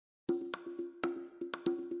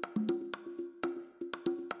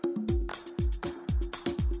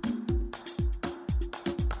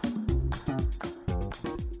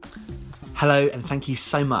Hello, and thank you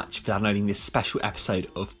so much for downloading this special episode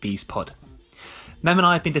of Bees Pod. Mem and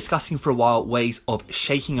I have been discussing for a while ways of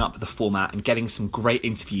shaking up the format and getting some great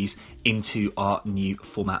interviews into our new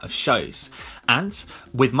format of shows. And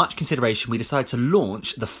with much consideration, we decided to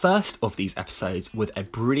launch the first of these episodes with a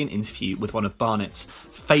brilliant interview with one of Barnet's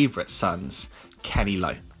favourite sons, Kenny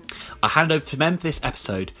Lowe. I hand over to Mem for this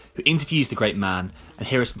episode, who interviews the great man, and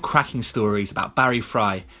here are some cracking stories about Barry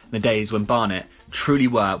Fry and the days when Barnet truly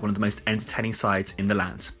were one of the most entertaining sides in the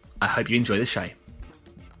land. I hope you enjoy the show.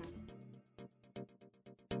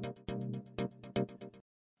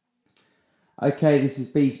 Okay, this is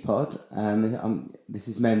Bees Pod. This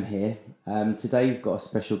is Mem here. Today we've got a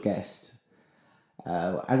special guest.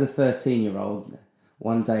 As a 13-year-old,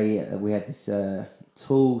 one day we had this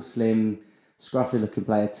tall, slim, scruffy-looking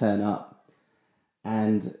player turn up,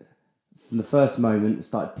 and from the first moment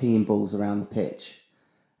started pinging balls around the pitch.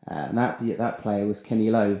 And that player was Kenny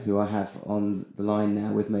Lowe, who I have on the line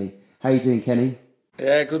now with me. How you doing, Kenny?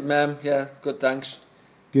 Yeah, good, Mem. Yeah, good, thanks.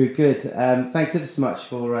 Good. Thanks ever so much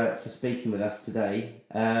for speaking with us today.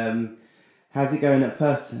 How's it going at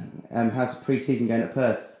Perth? How's the pre-season going at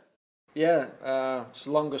Perth? Yeah, it's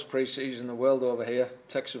the longest pre-season in the world over here. It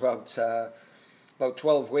takes about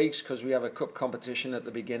 12 weeks because we have a cup competition at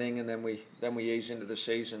the beginning, and then we ease into the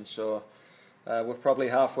season. So we're probably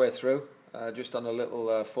halfway through, just on a little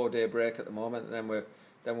 4-day break at the moment, and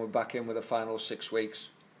then we're back in with the final 6 weeks.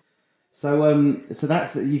 So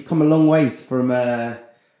that's you've come a long ways from.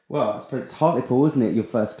 Well, I suppose it's Hartlepool, isn't it? Your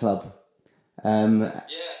first club, to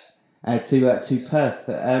Perth.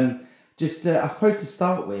 I suppose to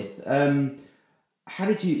start with, how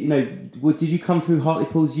did did you come through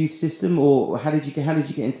Hartlepool's youth system, or how did you get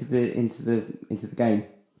into the game?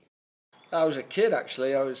 I was a kid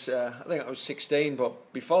actually. I think I was 16,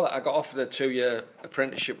 but before that, I got offered a 2-year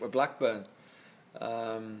apprenticeship with Blackburn.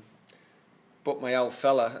 But my old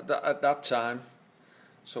fella at that time.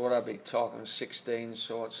 So what I'd be talking 16,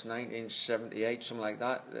 so it's 1978, something like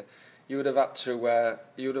that. You would have had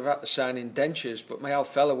to sign indentures, but my old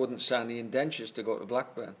fella wouldn't sign the indentures to go to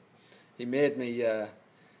Blackburn. He made me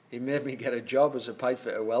get a job as a pipe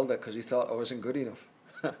fitter welder because he thought I wasn't good enough.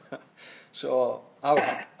 So how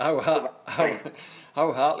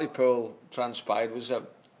Hartlepool transpired was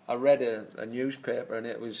I read a newspaper and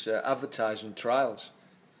it was advertising trials.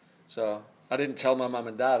 So I didn't tell my mum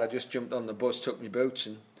and dad. I just jumped on the bus, took my boots,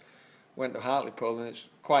 and went to Hartlepool. And it's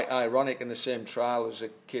quite ironic, in the same trial as a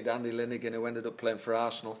kid, Andy Linnigan, who ended up playing for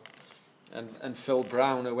Arsenal, and Phil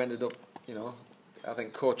Brown, who ended up, I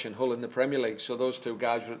think coaching Hull in the Premier League. So those two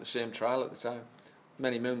guys were at the same trial at the time,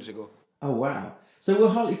 many moons ago. Oh wow! So were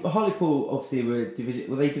Hartlepool obviously were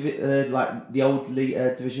they like the old league,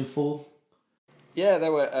 Division 4? Yeah, they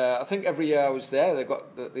were. I think every year I was there,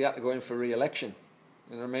 they had to go in for re-election.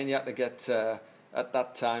 You know what I mean? You had to get, at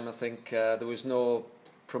that time, I think there was no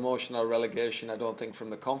promotion or relegation, I don't think, from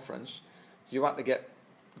the conference. You had to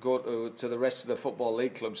go to the rest of the Football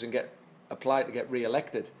League clubs and apply to get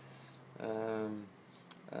re-elected. And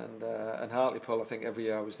Hartlepool, I think every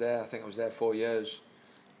year I was there, 4 years,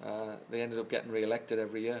 they ended up getting re-elected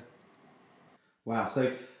every year. Wow,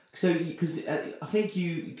 so because I think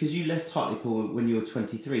you left Hartlepool when you were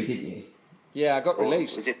 23, didn't you? Yeah, I got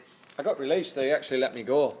released. They actually let me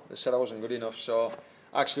go. They said I wasn't good enough, so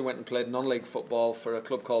I actually went and played non-league football for a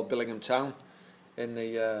club called Billingham Town in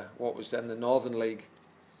the what was then the Northern League,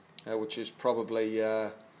 which is probably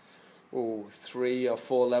 3 or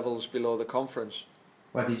 4 levels below the conference.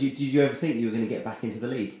 Well, did you ever think you were going to get back into the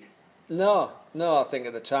league? No. I think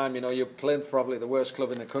at the time, you're playing probably the worst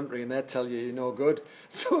club in the country, and they tell you you're no good.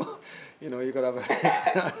 So, you've got to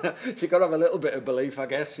have a little bit of belief, I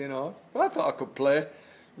guess. But I thought I could play.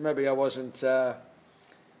 Maybe I wasn't the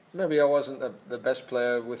best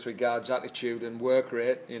player with regards attitude and work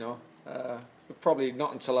rate, Probably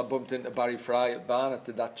not until I bumped into Barry Fry at Barnet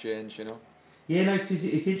did that change, Yeah, no,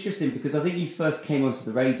 it's interesting because I think you first came onto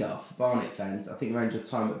the radar for Barnet fans, I think around your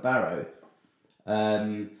time at Barrow.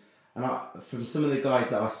 From some of the guys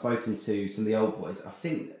that I've spoken to, some of the old boys, I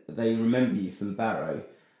think they remember you from Barrow.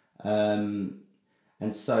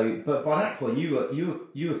 And so, but by that point, you were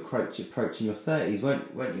approaching your 30s,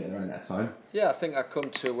 weren't you, around that time? Yeah, I think I come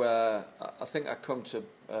to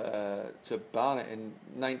Barnet in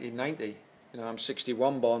 1990. I'm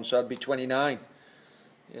 61 born, so I'd be 29.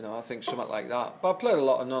 I think something like that. But I played a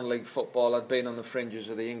lot of non-league football. I'd been on the fringes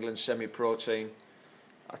of the England semi-pro team.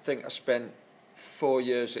 I think I spent 4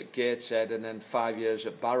 years at Gateshead and then 5 years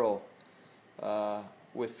at Barrow,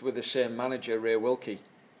 with the same manager, Ray Wilkie.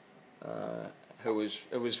 Who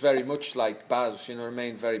was very much like Baz,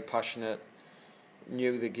 remained very passionate,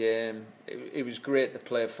 knew the game. It was great to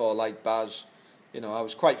play for, like Baz. You know, I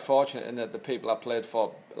was quite fortunate in that the people I played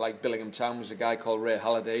for, like Billingham Town, was a guy called Ray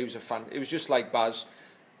Halliday. He was a fan. It was just like Baz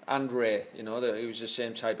and Ray. You know, he was the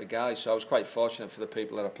same type of guy. So I was quite fortunate for the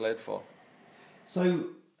people that I played for. So,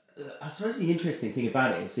 I suppose the interesting thing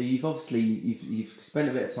about it is, so you've obviously you've spent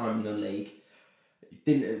a bit of time in the league.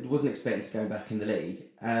 Wasn't expecting to go back in the league,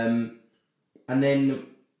 and then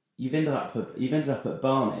you've ended up at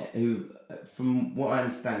Barnet, who, from what I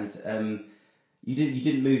understand, you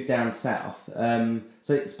didn't move down south.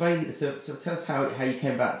 So explain. So tell us how you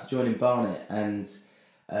came about to joining Barnet and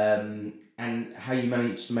how you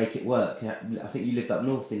managed to make it work. I think you lived up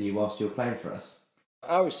north, didn't you, whilst you were playing for us?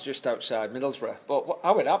 I was just outside Middlesbrough, but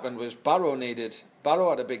how it happened was Barrow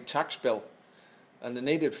had a big tax bill, and they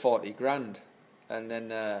needed 40 grand, and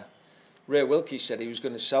then Ray Wilkie said he was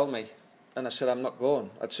going to sell me, and I said I'm not going.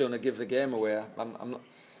 I'd sooner give the game away. I'm not,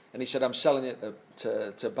 and he said I'm selling it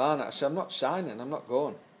to Barnet. I said I'm not signing. I'm not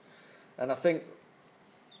going, and I think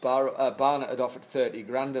Barnet had offered 30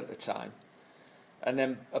 grand at the time, and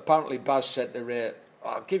then apparently Baz said to Ray,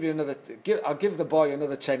 I'll give the boy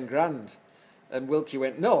another 10 grand. And Wilkie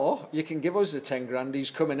went, no, you can give us the 10 grand, he's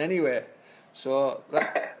coming anyway. So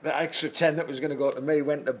that extra 10 that was going to go to me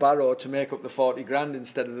went to Barrow to make up the 40 grand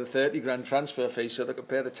instead of the 30 grand transfer fee so they could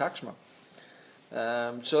pay the taxman.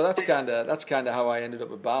 So that's kind of how I ended up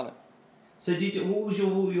with Barnet. So what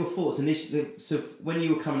were your thoughts initially? So when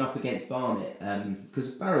you were coming up against Barnet,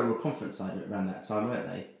 because Barrow were a conference side around that time, weren't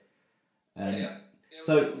they? Yeah.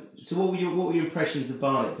 So what were your impressions of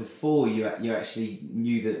Barnet before you actually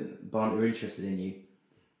knew that Barnet were interested in you?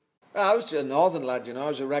 I was a northern lad, you know. I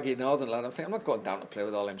was a raggy northern lad. I'm not going down to play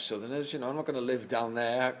with all them southerners, you know. I'm not going to live down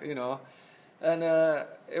there, you know. And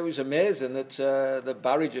it was amazing that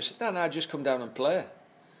Barry just said, no, just come down and play.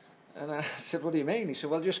 And I said, what do you mean? He said,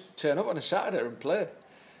 well, just turn up on a Saturday and play.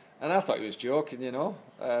 And I thought he was joking, you know.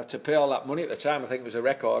 To pay all that money at the time, I think it was a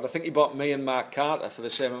record. I think he bought me and Mark Carter for the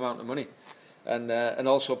same amount of money. And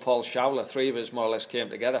also Paul Schowler. 3 of us more or less came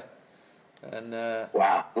together. And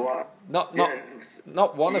wow, what? Not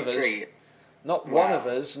one of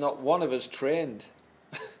us. Not one of us trained.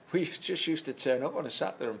 We just used to turn up on a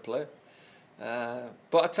Saturday and play.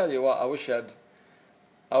 But I tell you what, I wish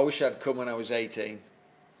I'd come when I was 18.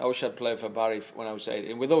 I wish I'd played for Barry when I was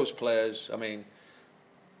 18. With those players, I mean,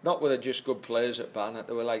 not were they just good players at Barnet.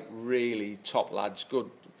 They were like really top lads,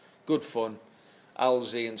 good fun.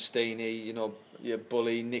 Alsey and Steenie, you know, your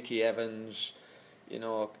Bully, Nicky Evans, you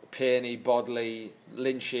know, Payne, Bodley,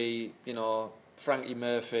 Lynchy, you know, Frankie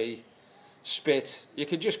Murphy, Spit. You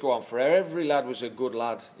could just go on forever. Every lad was a good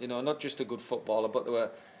lad, you know, not just a good footballer, but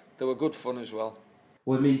they were good fun as well.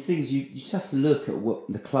 Well, I mean, things you just have to look at what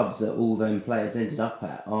the clubs that all them players ended up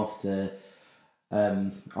at after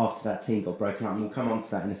that team got broken up. And we'll come on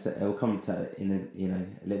to that We'll come to that in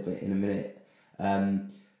a little bit in a minute.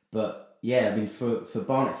 But yeah, I mean, for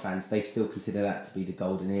Barnet fans, they still consider that to be the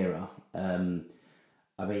golden era.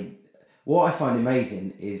 I mean, what I find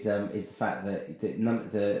amazing is the fact that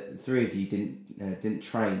the 3 of you didn't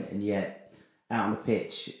train, and yet out on the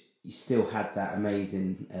pitch you still had that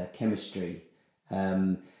amazing chemistry,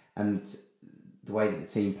 and the way that the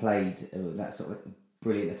team played, that sort of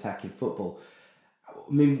brilliant attacking football.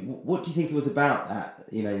 I mean, what do you think it was about that,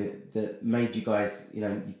 you know, that made you guys, you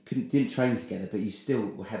know, you didn't train together, but you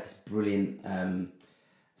still had this brilliant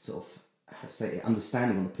sort of, how to say it,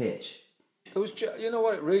 understanding on the pitch? It was, you know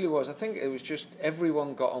what it really was? I think it was just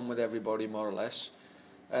everyone got on with everybody more or less.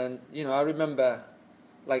 And, you know, I remember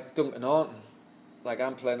like Duncan Horton, like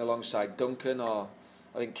I'm playing alongside Duncan, or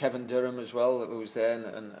I think Kevin Durham as well, who was there,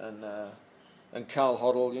 and Carl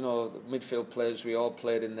Hoddle, you know, the midfield players, we all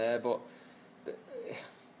played in there, but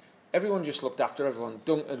everyone just looked after everyone.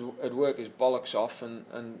 Duncan had worked his bollocks off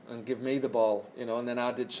and give me the ball, you know, and then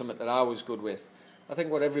I did something that I was good with. I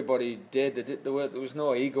think what everybody did, there was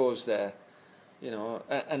no egos there, you know,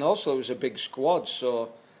 and also it was a big squad,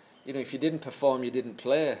 so, you know, if you didn't perform, you didn't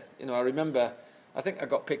play. You know, I remember, I think I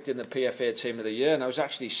got picked in the PFA Team of the Year, and I was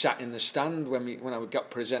actually sat in the stand when I got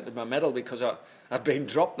presented my medal, because I'd been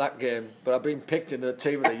dropped that game, but I'd been picked in the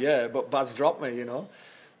Team of the Year, but Baz dropped me, you know.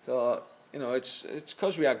 So, you know, it's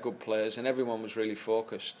because we had good players and everyone was really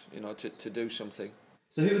focused, you know, to do something.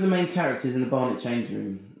 So who were the main characters in the Barnet changing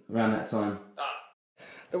room around that time?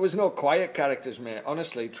 There was no quiet characters, mate.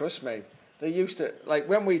 Honestly, trust me. They used to, like,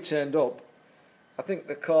 when we turned up, I think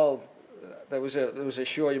they called, there was a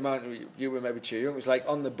show you were maybe too young, it was like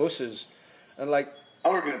On the Buses, and like,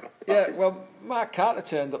 I remember. Yeah, well, Mark Carter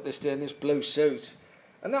turned up this day in this blue suit,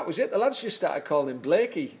 and that was it. The lads just started calling him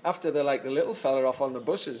Blakey after the little fella off On the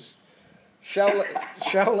Buses. Showler's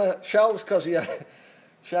because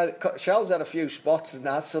Charles had a few spots and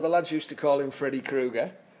that, so the lads used to call him Freddy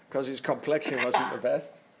Krueger because his complexion wasn't the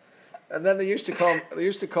best. And then they used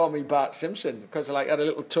to call me Bart Simpson because I had a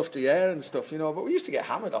little tufty hair and stuff, you know. But we used to get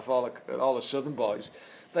hammered off all the Southern boys.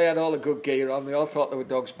 They had all the good gear on. They all thought they were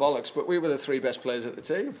dog's bollocks, but we were the three best players at the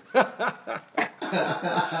team.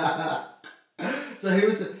 So who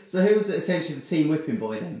was essentially the team whipping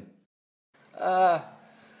boy then? I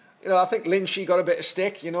think Lynchy got a bit of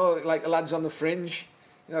stick, like the lads on the fringe,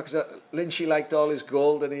 because Lynchy liked all his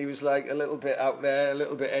gold and he was like a little bit out there, a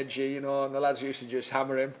little bit edgy, and the lads used to just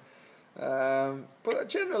hammer him. But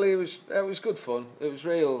generally it was good fun. It was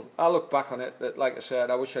real. I look back on it that, like I said,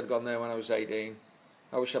 I wish I'd gone there when I was 18.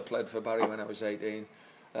 I wish I played for Barry when I was 18.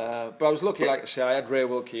 But I was lucky, like I say, I had Ray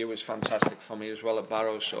Wilkie, who was fantastic for me as well at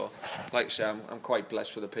Barrow. So, like I say, I'm quite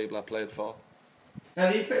blessed with the people I played for.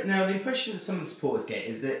 Now the impression that some of the supporters get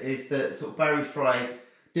is that sort of Barry Fry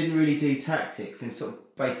didn't really do tactics and sort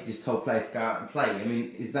of basically just told players to go out and play. I mean,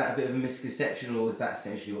 is that a bit of a misconception, or was that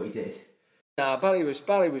essentially what he did? Nah, Barry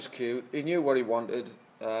was cute. He knew what he wanted.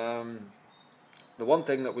 The one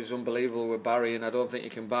thing that was unbelievable with Barry, and I don't think you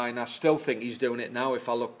can buy, and I still think he's doing it now if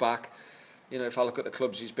I look back, if I look at the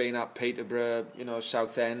clubs he's been at, Peterborough,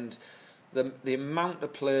 Southend, the amount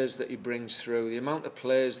of players that he brings through, the amount of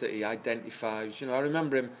players that he identifies. I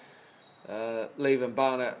remember him leaving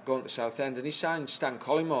Barnet, going to Southend, and he signed Stan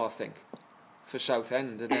Collymore, I think, for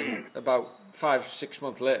Southend, and then about 5-6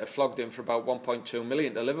 months later flogged him for about 1.2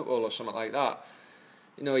 million to Liverpool or something like that.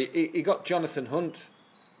 He got Jonathan Hunt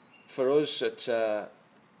for us at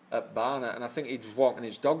Barnet, and I think he was walking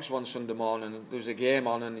his dogs one Sunday morning, and there was a game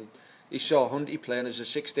on, and he saw Hunty playing as a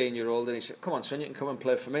 16-year-old, and he said, "Come on, son, you can come and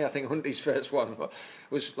play for me." I think Hunty's first one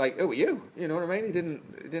was like, "Who are you?" You know what I mean? He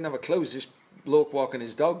didn't have a clue. He was this bloke walking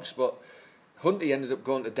his dogs, but Hunty ended up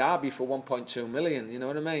going to Derby for 1.2 million. You know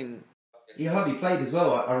what I mean? He hardly played as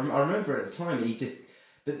well. I remember at the time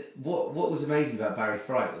But what was amazing about Barry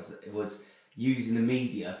Fry was using the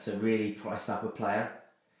media to really price up a player.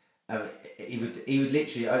 He would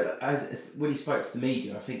literally, when he spoke to the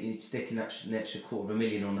media, I think he'd stick an extra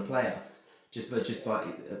 $250,000 on the player, just by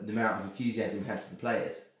the amount of enthusiasm he had for the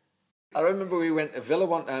players. I remember we went to Villa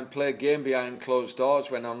one time and played a game behind closed doors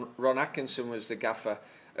when Ron Atkinson was the gaffer,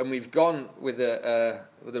 and we've gone with a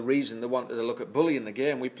reason they wanted to look at bullying the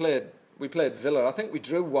game. We played Villa. I think we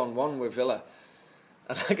drew 1-1 with Villa,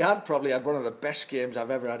 and I'd probably had one of the best games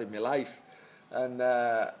I've ever had in my life, and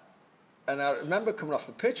I remember coming off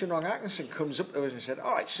the pitch and Ron Atkinson comes up to us and said,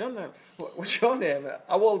 "All right, son, what's your name?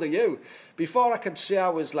 How old are you?" Before I could say I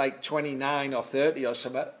was like 29 or 30 or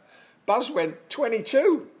something, Baz went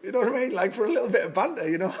 22. You know what I mean? Like, for a little bit of banter,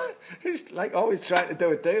 He's like always trying to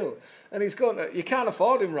do a deal. And he's going, "You can't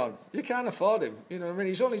afford him, Ron. You can't afford him." You know what I mean?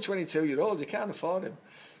 He's only 22-year-old. You can't afford him.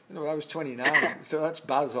 I was 29. So that's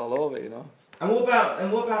Baz all over, And what about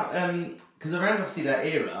because around obviously that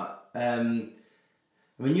era,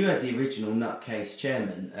 you had the original nutcase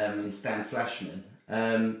chairman in Stan Flashman.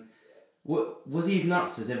 Was he as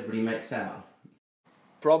nuts as everybody makes out?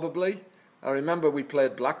 Probably. I remember we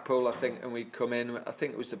played Blackpool, I think, and we'd come in. I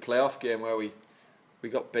think it was the playoff game where we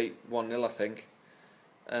got beat 1-0, I think.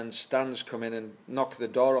 And Stan's come in and knocked the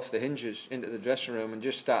door off the hinges into the dressing room and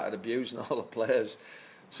just started abusing all the players,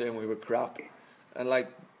 saying we were crap. And like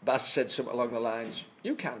Baz said something along the lines,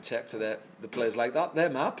 "You can't take to the players like that. They're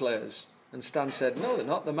my players." And Stan said, "No, they're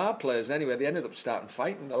not. They're my players." Anyway, they ended up starting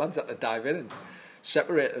fighting. The lads had to dive in and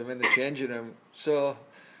separate them in the changing room. So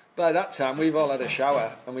by that time, we've all had a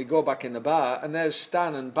shower and we go back in the bar, and there's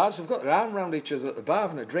Stan and Baz have got their arm around each other at the bar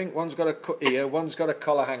having a drink. One's got a cut ear, one's got a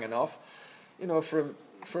collar hanging off.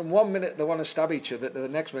 From 1 minute they want to stab each other to the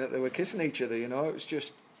next minute they were kissing each other. It was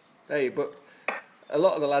just, hey. But a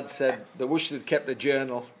lot of the lads said they wish they'd kept a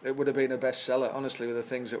journal. It would have been a bestseller, honestly, with the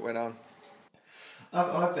things that went on.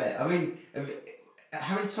 I bet. I mean,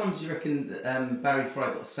 how many times do you reckon Barry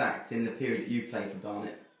Fry got sacked in the period that you played for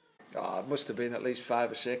Barnet? Oh, it must have been at least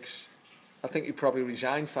 5 or 6. I think he probably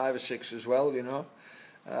resigned 5 or 6 as well, You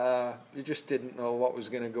just didn't know what was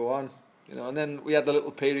going to go on, And then we had the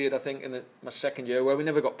little period, I think, in my second year where we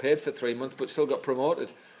never got paid for 3 months but still got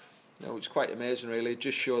promoted. Which was quite amazing, really. It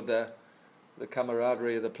just showed the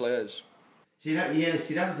camaraderie of the players. That was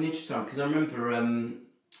an interesting time, because I remember...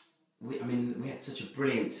 we had such a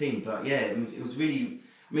brilliant team, but yeah, it was really.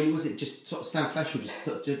 Was it just Stan Flashman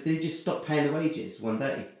did he just stop paying the wages one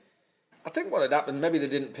day? I think what had happened, maybe they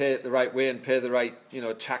didn't pay it the right way and pay the right,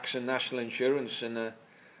 tax and national insurance, and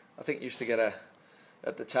I think you used to get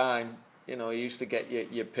at the time, you used to get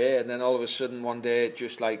your pay, and then all of a sudden one day it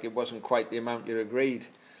just it wasn't quite the amount you agreed,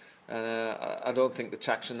 and I don't think the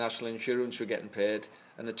tax and national insurance were getting paid,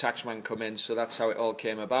 and the taxman come in, so that's how it all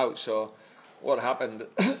came about. So what happened,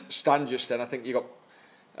 Stan just then, I think you got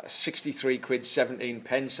 63 quid 17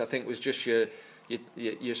 pence, I think was just your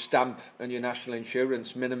stamp and your national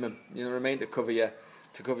insurance minimum, you know what I mean, to cover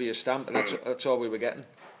your stamp, and that's all we were getting.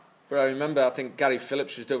 But I remember, I think Gary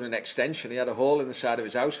Phillips was doing an extension. He had a hole in the side of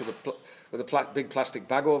his house with a big plastic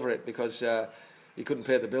bag over it because he couldn't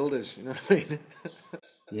pay the builders. You know what I mean?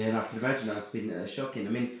 Yeah, and I can imagine that's been shocking. I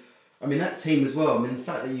mean that team as well. I mean the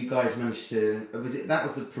fact that you guys managed to that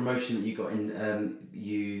was the promotion that you got in.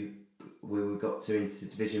 We got to into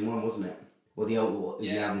Division 1, wasn't it? Or the old what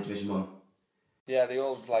is now the Division 1. Yeah, the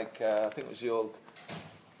old I think it was the old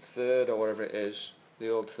third or whatever it is, the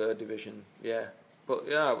old third division. Yeah. But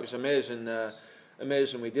yeah, it was amazing.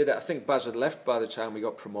 Amazing we did it. I think Baz had left by the time we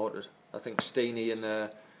got promoted. I think Steenie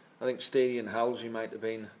and Halsey might have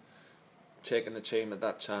been taking the team at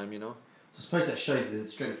that time. You know. So I suppose that shows the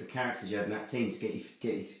strength of the characters you had in that team to get you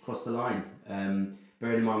across the line.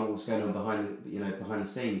 Bearing in mind what was going on behind the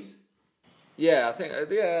scenes. Yeah, I think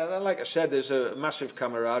like I said, there's a massive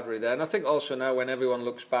camaraderie there, and I think also now when everyone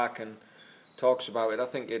looks back and talks about it, I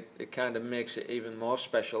think it kind of makes it even more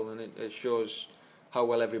special, and it shows how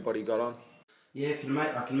well everybody got on. Yeah, I can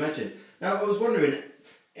imagine. Now, I was wondering,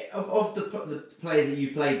 of the players that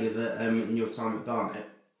you played with in your time at Barnet,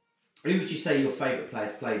 who would you say your favourite player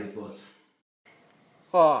to play with was?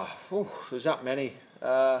 There's that many.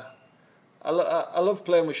 I love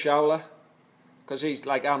playing with Showler, because he's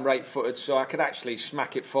like, I'm right-footed, so I could actually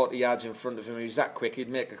smack it 40 yards in front of him. He's that quick, he'd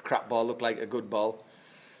make a crap ball look like a good ball.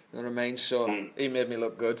 You know what I mean? So he made me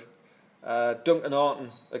look good. Duncan Orton,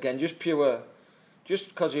 again, just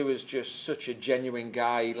because he was just such a genuine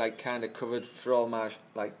guy, like kind of covered for all my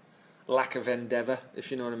like lack of endeavour,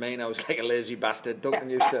 if you know what I mean. I was like a lazy bastard. Duncan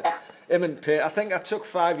used to, him and Payne, I think I took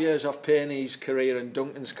 5 years off Payne's career and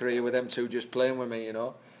Duncan's career with them two just playing with me, you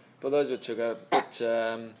know. But those are two good. But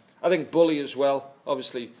I think Bully as well.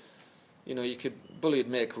 Obviously, you know, Bully would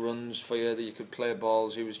make runs for you, that you could play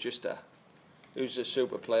balls. He was a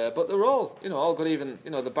super player. But they're all good. Even,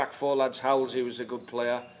 you know, the back four lads, Halsey was a good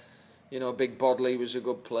player. You know, Big Bodley was a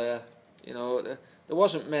good player. You know, there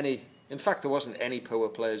wasn't many. In fact, there wasn't any poor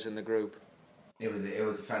players in the group. It was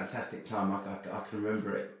a fantastic time. I can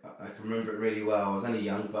remember it. I can remember it really well. I was only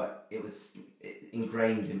young, but it was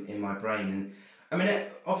ingrained in my brain. And I mean,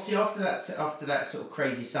 obviously after that sort of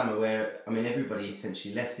crazy summer where everybody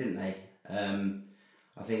essentially left, didn't they?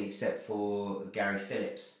 I think except for Gary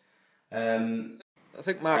Phillips. I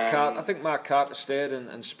think Mark Carter stayed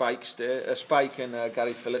and Spike stayed. Spike and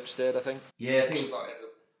Gary Phillips stayed, I think. Yeah, I think it was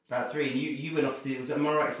about 3. And you went off to. Am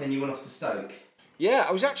I right saying you went off to Stoke? Yeah,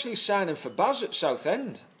 I was actually signing for Baz at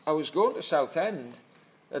Southend. I was going to Southend,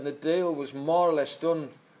 and the deal was more or less done.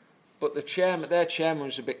 But their chairman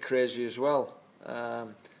was a bit crazy as well,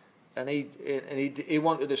 and he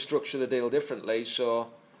wanted to structure the deal differently. So,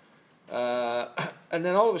 and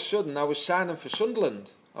then all of a sudden, I was signing for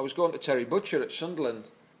Sunderland. I was going to Terry Butcher at Sunderland.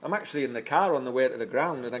 I'm actually in the car on the way to the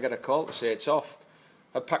ground, and I get a call to say it's off.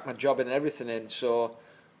 I packed my job and everything in. So,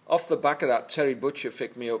 off the back of that, Terry Butcher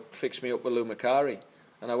fixed me up with Lou Macari,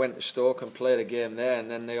 and I went to Stoke and played a game there. And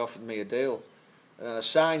then they offered me a deal, and then I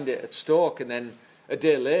signed it at Stoke. And then a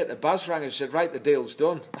day later, Baz rang and said, "Right, the deal's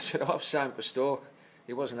done." I said, "Oh, I've signed for Stoke."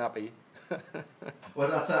 He wasn't happy.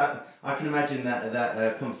 Well, I can imagine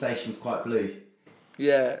that conversation was quite blue.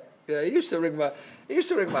 Yeah. He used to ring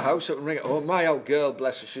my house up and ring it home. My old girl,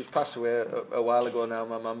 bless her, she's passed away a while ago now,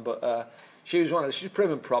 my mum, but she was she's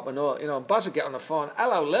prim and proper, no, you know, and Baz would get on the phone,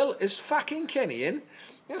 "Hello, Lil, is fucking Kenny in?"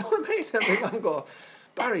 You know what I mean? And my mum go,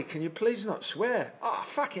 "Barry, can you please not swear?" "Oh,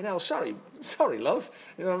 fucking hell, sorry, love."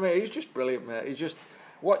 You know what I mean? He's just brilliant, mate. He's just,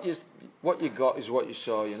 what you got is what you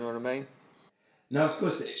saw, you know what I mean? No, of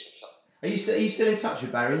course. Are you still in touch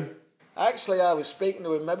with Barry? Actually, I was speaking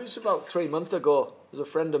to him, maybe it's about 3 months ago. There's a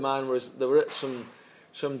friend of mine, they were at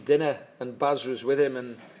some dinner, and Baz was with him,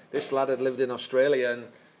 and this lad had lived in Australia, and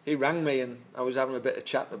he rang me, and I was having a bit of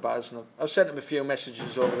chat with Baz, and I've sent him a few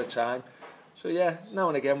messages over the time. So yeah, now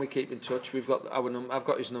and again we keep in touch. We've got I've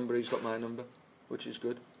got his number, he's got my number, which is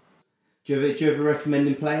good. Do you ever recommend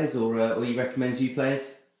him players, or he recommends you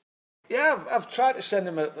players? Yeah, I've tried to send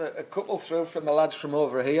him a couple through from the lads from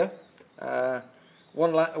over here.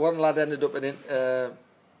 One lad ended up in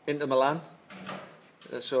Inter Milan.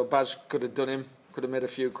 So Baz could have made a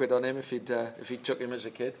few quid on him if he took him as a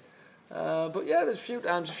kid. But yeah, there's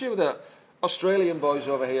a few of the Australian boys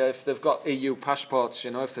over here, if they've got EU passports,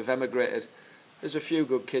 you know, if they've emigrated, there's a few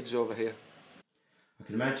good kids over here. I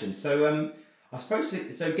can imagine. So I suppose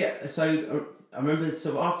I remember.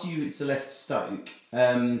 So after you left Stoke,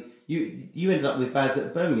 you ended up with Baz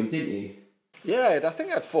at Birmingham, didn't you? Yeah, I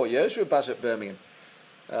think I had 4 years with Baz at Birmingham.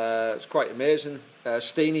 It was quite amazing.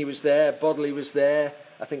 Steenie was there, Bodley was there,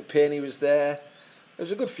 I think Payne was there. There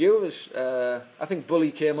was a good few of us. I think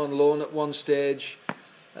Bully came on loan at one stage.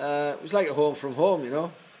 It was like a home from home, you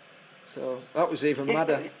know. So that was even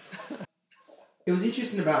madder. It was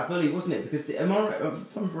interesting about Bully, wasn't it? Because am I right,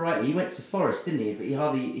 if I'm right, he went to Forest, didn't he? But he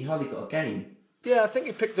hardly got a game. Yeah, I think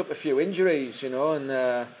he picked up a few injuries, you know, and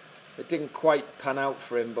it didn't quite pan out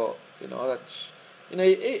for him. But you know, that's, you know,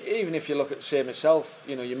 even if you look at the same itself,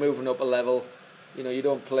 you know, you're moving up a level. You know, you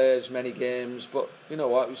don't play as many games, but you know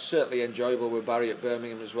what? It was certainly enjoyable with Barry at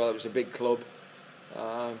Birmingham as well. It was a big club,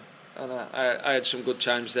 and I had some good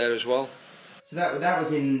times there as well. So that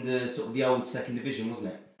was in the sort of the old second division,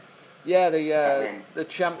 wasn't it? Yeah, the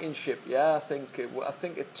championship. Yeah, I think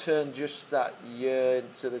it turned just that year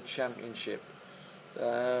into the championship.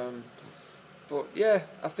 But yeah,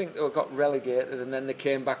 I think they got relegated and then they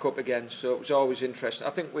came back up again. So it was always interesting. I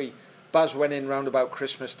think Baz went in round about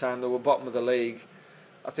Christmas time. They were bottom of the league.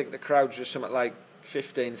 I think the crowds were something like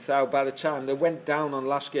 15,000 by the time they went down on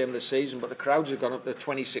last game of the season. But the crowds had gone up to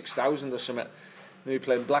 26,000 or something. We were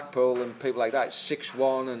playing Blackpool and people like that. It's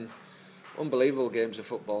 6-1 and unbelievable games of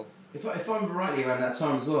football. If I remember rightly, around that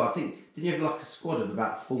time as well, I think, didn't you have like a squad of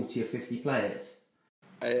about 40 or 50 players?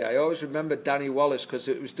 I always remember Danny Wallace because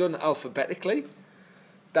it was done alphabetically.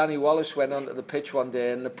 Danny Wallace went onto the pitch one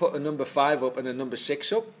day and they put a number 5 up and a number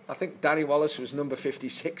 6 up. I think Danny Wallace was number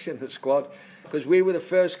 56 in the squad because we were the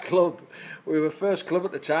first club. We were first club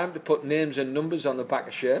at the time to put names and numbers on the back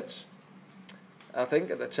of shirts. I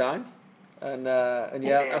think at the time. And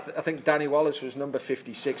yeah, I think Danny Wallace was number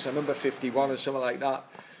 56 or number 51 or something like that.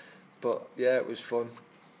 But yeah, it was fun.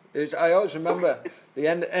 I always remember the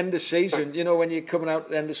end of season. You know, when you're coming out at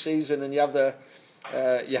the end of season and you have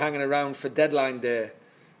you're hanging around for deadline day.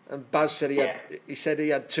 And Baz said he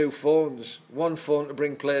had 2 phones, one phone to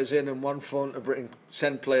bring players in and one phone to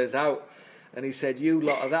send players out. And he said, "You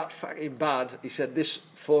lot are that fucking bad." He said, "This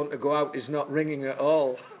phone to go out is not ringing at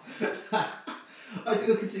all." I do,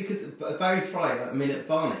 because Barry Fry, I mean, at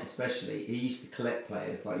Barnet especially, he used to collect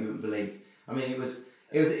players like you wouldn't believe. I mean, it was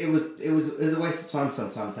a waste of time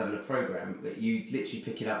sometimes having a programme, but you literally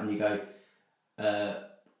pick it up and you go,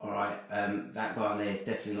 all right, that guy on there is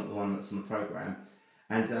definitely not the one that's on the programme.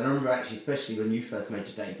 And I remember actually, especially when you first made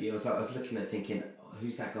your debut, I was looking at it thinking, oh,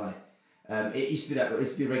 who's that guy? It used to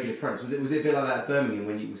be a regular occurrence. Was it a bit like that at Birmingham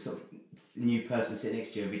when you were sort of a new person sitting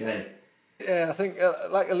next to you every day? Yeah, I think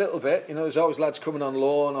like a little bit. You know, there's always lads coming on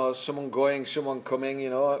loan or someone going, someone coming. You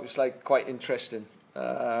know, it was like quite interesting.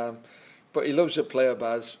 But he loves a player,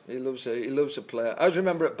 Baz. He loves a player. I always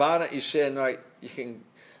remember at Barnet, he's saying, right,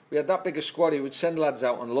 we had that big a squad. He would send lads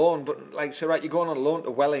out on loan, but like say, right, you're going on loan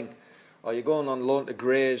to Welling, or you're going on loan to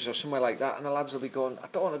Grays or somewhere like that, and the lads will be going, I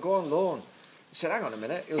don't want to go on loan. He said, hang on a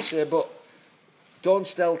minute. He'll say, but don't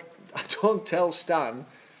tell Stan.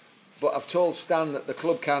 But I've told Stan that the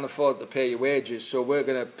club can't afford to pay your wages, so we're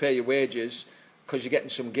going to pay your wages because you're getting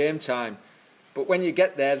some game time. But when you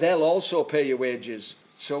get there, they'll also pay your wages.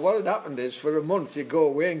 So what had happened is, for a month, you go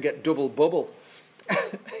away and get double bubble.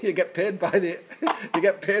 You get paid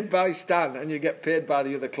by Stan, and you get paid by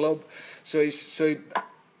the other club. So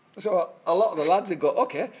a lot of the lads would go,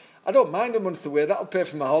 okay, I don't mind a month away. That'll pay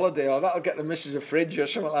for my holiday, or that'll get the missus a fridge or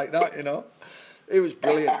something like that. You know. It was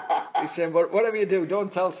brilliant. He's saying, but whatever you do,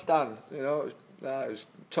 don't tell Stan. You know, it was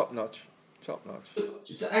top notch. So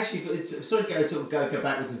actually, sorry to go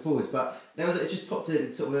backwards and forwards, but it just popped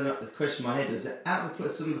in sort of a question in my head. Was out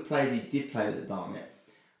of some of the players you did play with at Barnet,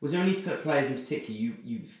 was there any players in particular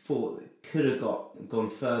you thought that could have gone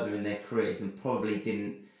further in their careers and probably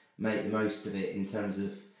didn't make the most of it in terms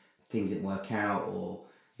of things didn't work out, or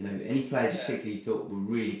you know, any players in particular you thought were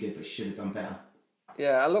really good but should have done better?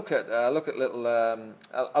 Yeah, I look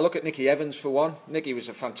at Nicky Evans for one. Nicky was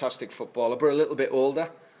a fantastic footballer, but a little bit older,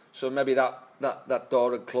 so maybe that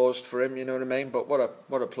door had closed for him. You know what I mean? But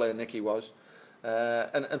what a player Nicky was,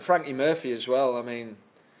 and Frankie Murphy as well. I mean,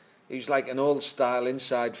 he's like an old style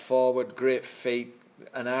inside forward, great feet,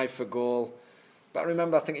 an eye for goal. But I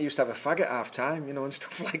remember, I think he used to have a fag at half time, you know, and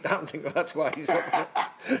stuff like that. I think, well, that's why he's,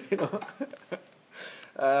 you know.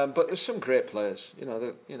 But there's some great players, you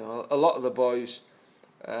know. A lot of the boys.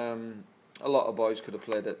 A lot of boys could have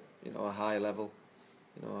played at, you know, a high level.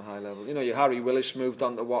 You know, your Harry Willis moved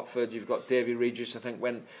on to Watford. You've got Davy Regis. I think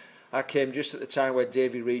when I came just at the time where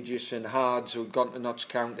Davy Regis and Hards had gone to Notts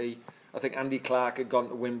County. I think Andy Clark had gone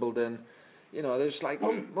to Wimbledon. You know, there's like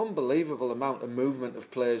unbelievable amount of movement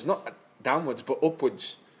of players, not downwards but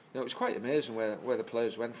upwards. You know, it was quite amazing where the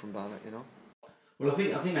players went from Barnet. You know. Well, I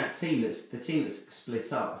think that team that's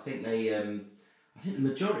split up. I think the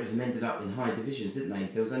majority of them ended up in high divisions, didn't they?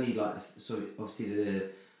 There was only like sort of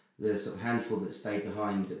obviously the sort of handful that stayed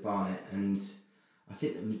behind at Barnet, and I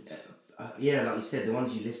think like you said, the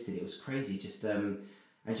ones you listed, it was crazy. Just it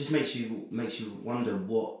just makes you wonder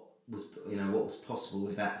what was possible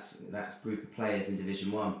with that group of players in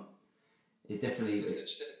Division 1. It definitely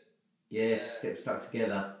stuck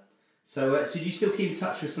together. So do you still keep in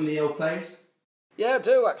touch with some of the old players? Yeah, I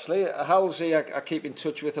do actually. Halsey, I keep in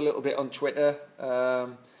touch with a little bit on Twitter.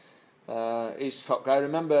 He's a top guy. I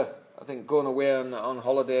remember, I think, going away on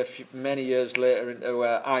holiday many years later into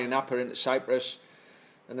Ayia Napa, into Cyprus,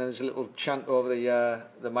 and then there's a little chant over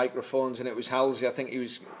the microphones, and it was Halsey. I think he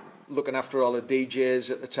was looking after all the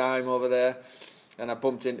DJs at the time over there, and I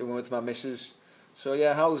bumped into him with my missus. So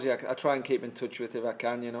yeah, Halsey, I try and keep in touch with if I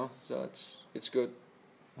can, So it's good.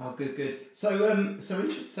 Oh, good. So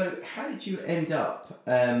how did you end up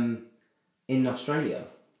in Australia?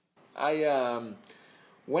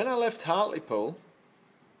 When I left Hartlepool,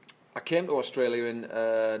 I came to Australia in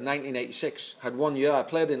 1986. Had 1 year. I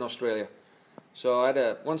played in Australia, so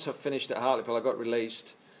once I finished at Hartlepool, I got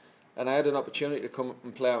released, and I had an opportunity to come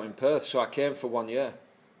and play out in Perth. So I came for 1 year,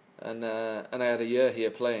 and I had a year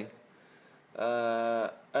here playing.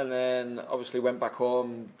 And then obviously went back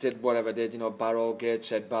home, did whatever I did, Barrow,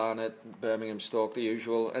 Gateshead, Barnet, Birmingham, Stoke, the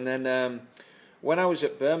usual. And then when I was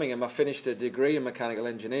at Birmingham, I finished a degree in mechanical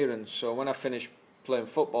engineering. So when I finished playing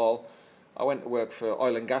football, I went to work for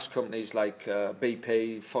oil and gas companies like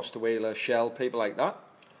BP, Foster Wheeler, Shell, people like that.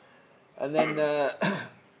 And then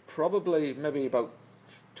probably maybe about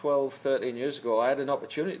 12, 13 years ago, I had an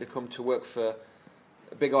opportunity to come to work for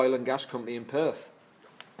a big oil and gas company in Perth,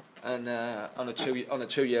 and on a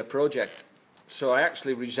 2-year project. So I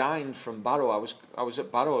actually resigned from Barrow. I was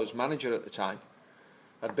at Barrow as manager at the time.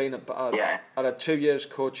 I had 2 years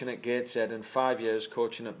coaching at Gateshead and 5 years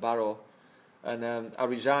coaching at Barrow, and I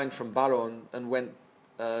resigned from Barrow and went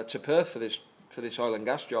to Perth for this oil and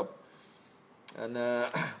gas job. And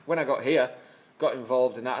when I got here, got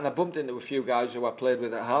involved in that, and I bumped into a few guys who I played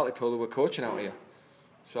with at Hartlepool who were coaching out here.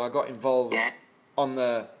 So I got involved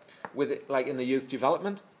with it, like in the youth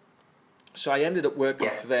development. So I ended up working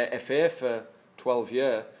for their FA for 12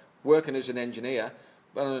 years, working as an engineer,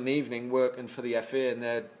 but on an evening working for the FA in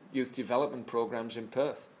their youth development programs in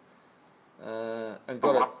Perth, and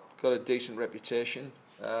got a decent reputation.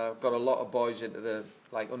 Got a lot of boys into the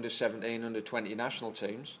under 17, under 20 national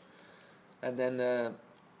teams, and then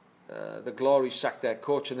the Glory sacked their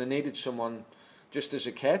coach, and they needed someone just as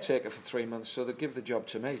a caretaker for 3 months, so they give the job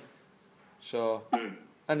to me. So,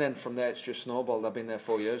 and then from there it's just snowballed. I've been there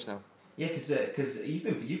 4 years now. Yeah, because you've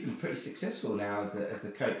been pretty successful now as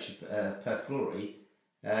the coach of Perth Glory.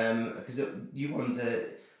 Because you won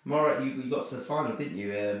you got to the final, didn't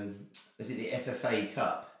you? Is it the FFA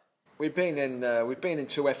Cup? We've been in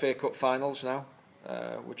 2 FA Cup finals now,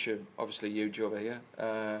 which are obviously huge over here.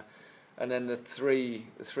 And then the three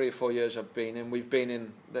or 4 years I've been in,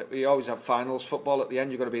 we always have finals football at the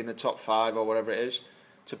end. You've got to be in the top 5 or whatever it is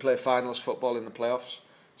to play finals football in the playoffs.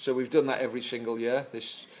 So we've done that every single year.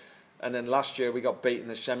 And then last year we got beat in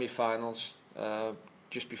the semi-finals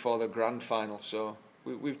just before the grand final. So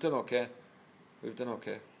we've done okay.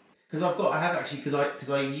 Because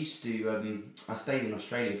I used to I stayed in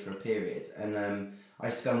Australia for a period, and I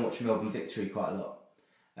used to go and watch Melbourne Victory quite a lot.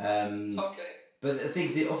 But the thing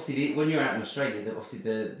is, obviously, when you're out in Australia,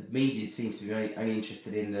 the media seems to be only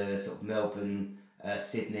interested in the sort of Melbourne,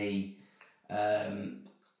 Sydney, and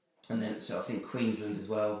then I think Queensland as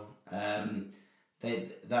well.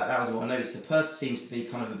 That was what I noticed. So Perth seems to be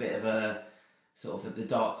kind of a bit of a sort of the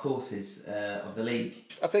dark horses of the league.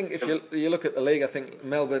 I think if you look at the league, I think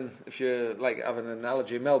Melbourne, if you having an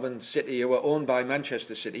analogy, Melbourne City, who were owned by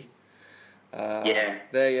Manchester City.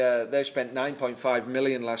 They spent 9.5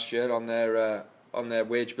 million last year on their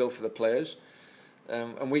wage bill for the players,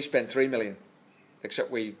 and we spent 3 million,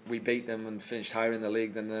 except we beat them and finished higher in the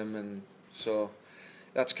league than them, and so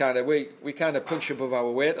that's kind of we kind of punch above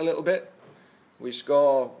our weight a little bit. We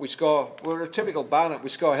score. We're a typical Barnet. We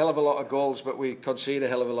score a hell of a lot of goals, but we concede a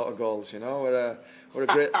hell of a lot of goals. We're a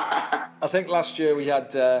great. I think last year we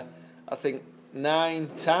had 9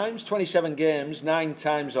 times, 27 games, 9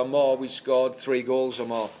 times or more we scored 3 goals or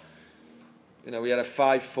more. We had a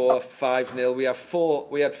 5-4, 5-0. We had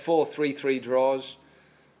 4 3-3 draws.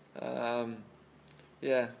 We're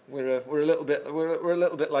a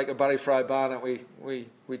little bit like a Barry Fry Barnet. We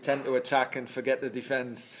tend to attack and forget to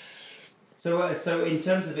defend. So in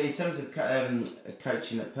terms of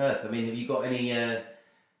coaching at Perth, I mean, have you got any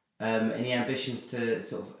Any ambitions to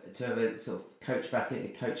ever sort of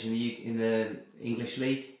coach in the English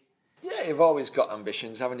league? Yeah, you've always got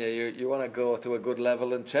ambitions, haven't you? You want to go to a good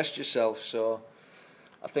level and test yourself. So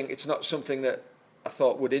I think it's not something that I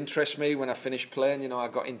thought would interest me when I finished playing. You know, I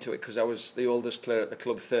got into it because I was the oldest player at the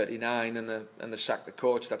club, 39, and they sacked the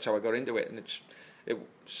coach. That's how I got into it, and it's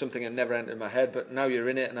something that never entered my head. But now you're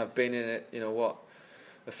in it, and I've been in it. You know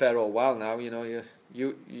a fair old while now. You know,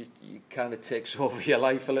 you kind of takes over your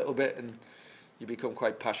life a little bit, and you become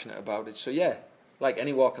quite passionate about it. So yeah, like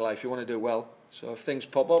any walk of life, you want to do well. So if things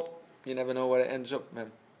pop up, you never know where it ends up,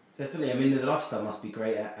 man. Definitely. I mean, the lifestyle must be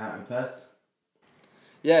great out in Perth.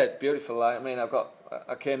 Yeah, beautiful. I mean,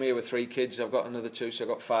 I came here with 3 kids. I've got another 2, so I've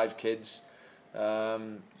got 5 kids.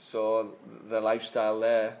 So the lifestyle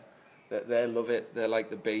there, they love it. They like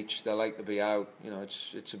the beach. They like to be out. You know,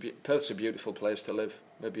 Perth's a beautiful place to live.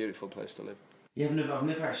 A beautiful place to live. Yeah, I've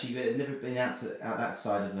never been out that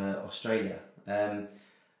side of Australia.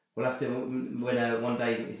 We'll have to one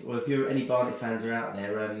day, or if you're any Barnet fans are out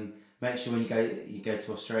there, make sure when you go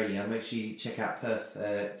to Australia, make sure you check out Perth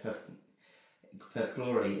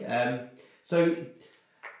Glory. So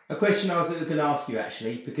a question I was going to ask you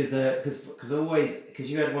actually, because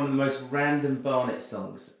you had one of the most random Barnet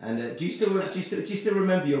songs, and do you still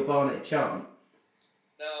remember your Barnet chant?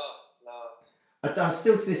 No. I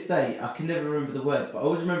still to this day I can never remember the words, but I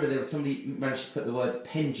always remember there was somebody managed to put the word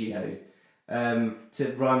Pengeo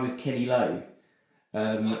to rhyme with Kenny Lowe.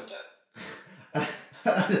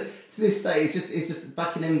 To this day, it's just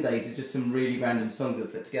back in them days. It's just some really random songs that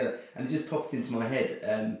I put together, and it just popped into my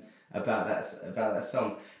head about that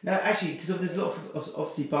song. Now, actually, because there's a lot of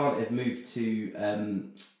obviously Barnet have moved to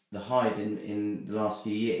the Hive in the last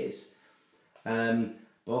few years,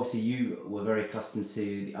 but obviously you were very accustomed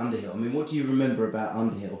to the Underhill. I mean, what do you remember about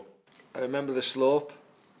Underhill? I remember the slope.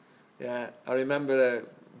 Yeah, I remember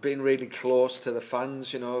being really close to the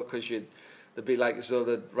fans. You know, because they'd be like as though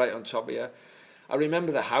they're right on top of you. I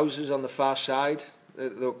remember the houses on the far side. They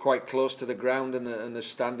were quite close to the ground and the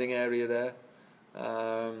standing area there.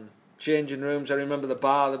 Changing rooms. I remember the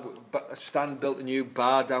bar. Stan built a new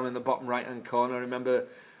bar down in the bottom right hand corner. I remember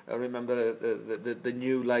the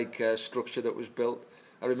new structure that was built.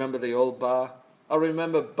 I remember the old bar. I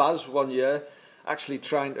remember Baz one year actually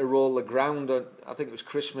trying to roll the ground on, I think it was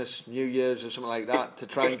Christmas, New Year's or something like that, to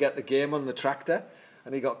try and get the game on the tractor,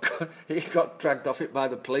 and he got dragged off it by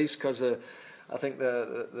the police because I think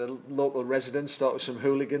the local residents thought it was some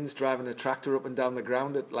hooligans driving a tractor up and down the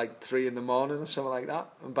ground at like 3 a.m. or something like that,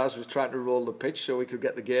 and Baz was trying to roll the pitch so we could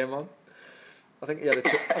get the game on. I think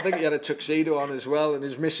he had a tuxedo on as well, and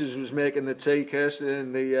his missus was making the tea, Kirsten,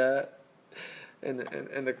 in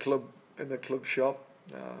the club shop.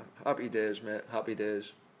 Happy days, mate. Happy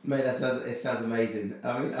days. Mate, it sounds amazing.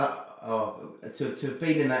 I mean, to have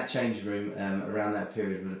been in that change room around that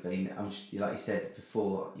period would have been, like you said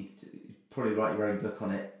before, you could probably write your own book on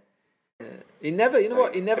it. He never, you know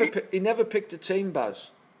what? He never picked a team, Baz.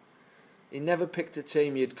 He never picked a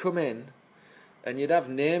team. You'd come in, and you'd have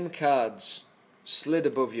name cards slid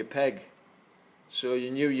above your peg, so you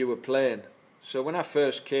knew you were playing. So when I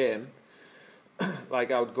first came, I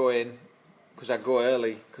would go in, because I'd go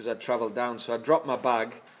early, because I'd travelled down, so I'd drop my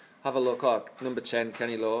bag, have a look, number 10,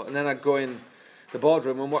 Kenny Lowe, and then I'd go in the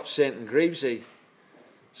boardroom and watch St and Greavesy.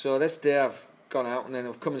 So this day I've gone out, and then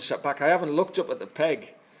I've come and sat back. I haven't looked up at the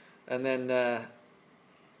peg, and then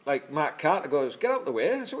Mark Carter goes, "Get out the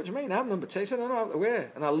way." I said, "What do you mean? I'm number 10. He said, "No, out the way."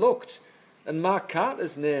 And I looked, and Mark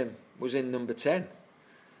Carter's name was in number 10.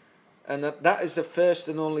 And that is the first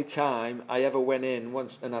and only time I ever went in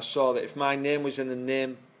once, and I saw that if my name was in the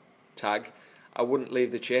name tag, I wouldn't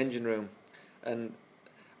leave the changing room. And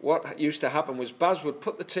what used to happen was Baz would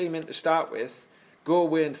put the team in to start with, go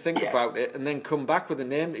away and think about it, and then come back with a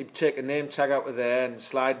name. He'd take a name tag out of there and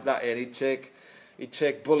slide that in. He'd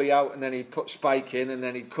take Bully out, and then he'd put Spike in, and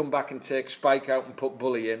then he'd come back and take Spike out and put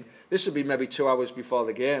Bully in. This would be maybe 2 hours before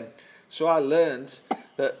the game. So I learned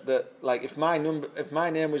that like if my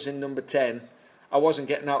name was in number 10, I wasn't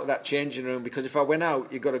getting out of that changing room, because if I went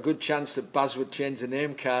out, you got a good chance that Baz would change the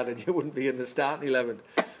name card and you wouldn't be in the starting 11.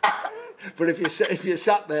 But if you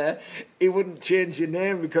sat there, he wouldn't change your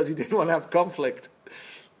name because he didn't want to have conflict.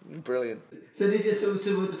 Brilliant. So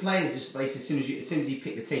with the players, just basically as soon as you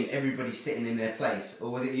pick the team, everybody's sitting in their place,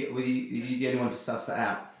 or were you the only one to suss that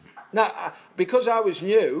out? No, because I was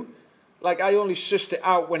new, I only sussed it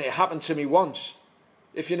out when it happened to me once,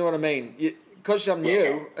 if you know what I mean. Because I'm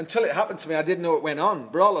new, until it happened to me, I didn't know it went on.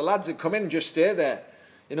 But all the lads would come in and just stay there.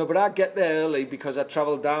 You know, but I'd get there early because I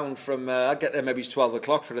travelled down from, I'd get there maybe 12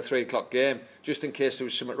 o'clock for the 3 o'clock game, just in case there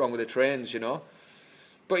was something wrong with the trains, you know.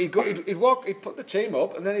 But he'd put the team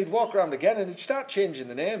up, and then he'd walk around again, and he'd start changing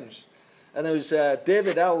the names. And there was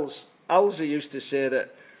David Alza used to say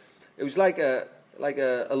that it was like a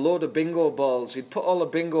load of bingo balls. He'd put all the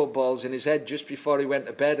bingo balls in his head just before he went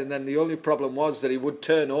to bed, and then the only problem was that he would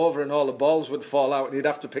turn over and all the balls would fall out, and he'd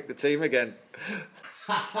have to pick the team again.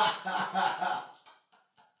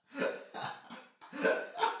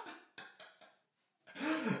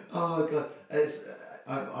 Oh God,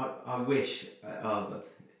 I wish. Oh God.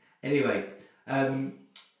 Anyway,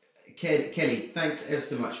 Kelly, thanks ever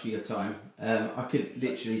so much for your time. I could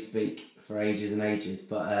literally speak for ages and ages,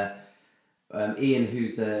 but Ian,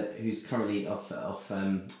 who's currently off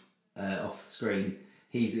screen,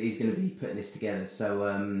 he's going to be putting this together.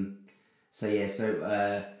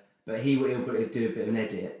 But he'll do a bit of an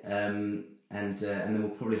edit, and then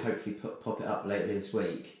we'll probably hopefully pop it up later this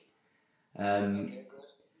week.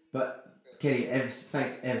 But Kelly,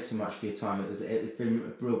 thanks ever so much for your time. It's been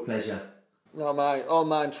a real pleasure. No, all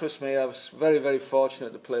mine. Trust me, I was very, very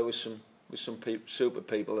fortunate to play with some super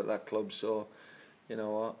people at that club. So, you know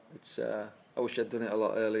what? It's I wish I'd done it a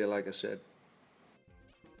lot earlier, like I said.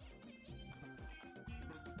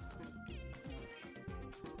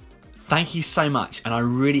 Thank you so much, and I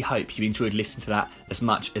really hope you enjoyed listening to that as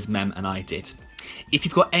much as Mem and I did. If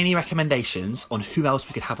you've got any recommendations on who else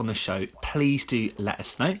we could have on the show, please do let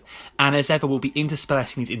us know. And as ever, we'll be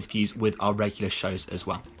interspersing these interviews with our regular shows as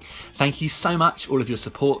well. Thank you so much for all of your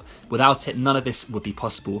support. Without it, none of this would be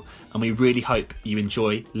possible. And we really hope you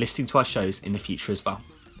enjoy listening to our shows in the future as well.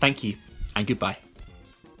 Thank you and goodbye.